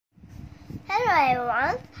Hello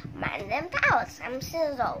everyone, my name is Thảo. I'm 6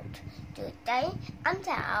 years old. Today I'm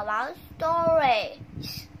telling about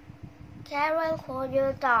stories. Caring for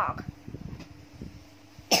your dog.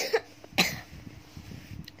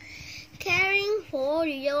 Caring for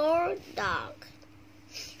your dog.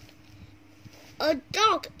 A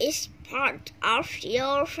dog is part of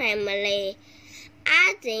your family.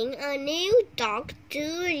 Adding a new dog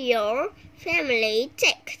to your family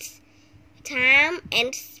takes time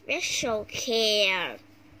and special care.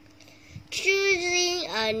 Choosing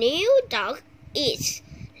a new dog is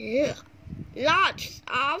lots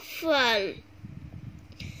of fun.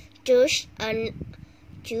 Choose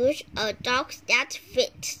a dog that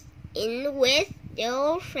fits in with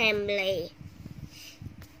your family.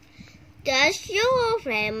 Does your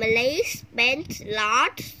family spend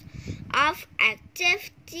lots of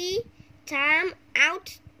activity time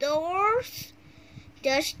outdoors?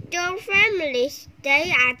 Does your family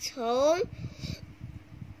stay at home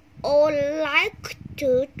or like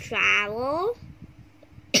to travel?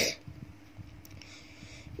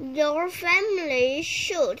 Your family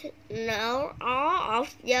should know all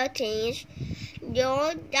of the things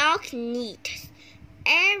your dog needs.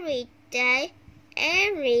 Every day,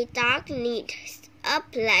 every dog needs a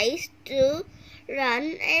place to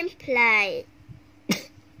run and play.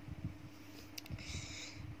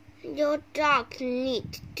 Your dog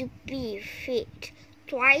needs to be fed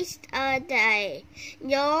twice a day.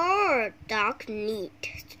 Your dog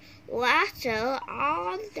needs water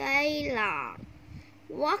all day long.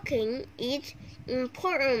 Walking is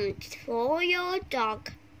important for your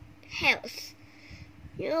dog health.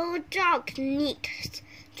 Your dog needs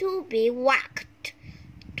to be walked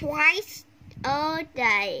twice a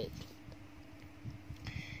day.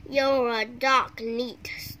 Your dog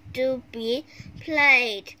needs to be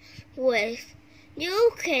played with.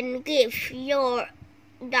 You can give your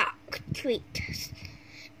dog treats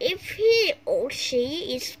if he or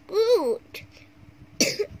she is good.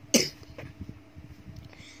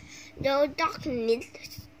 Your dog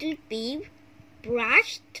needs to be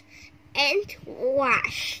brushed and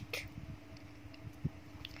washed.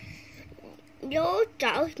 Your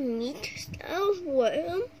dog needs a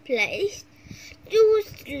warm place to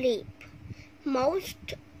sleep.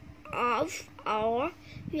 Most of all,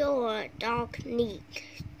 your dog needs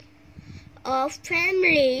a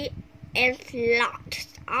family and lots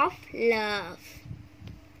of love.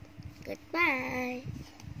 Goodbye.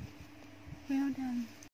 Well done.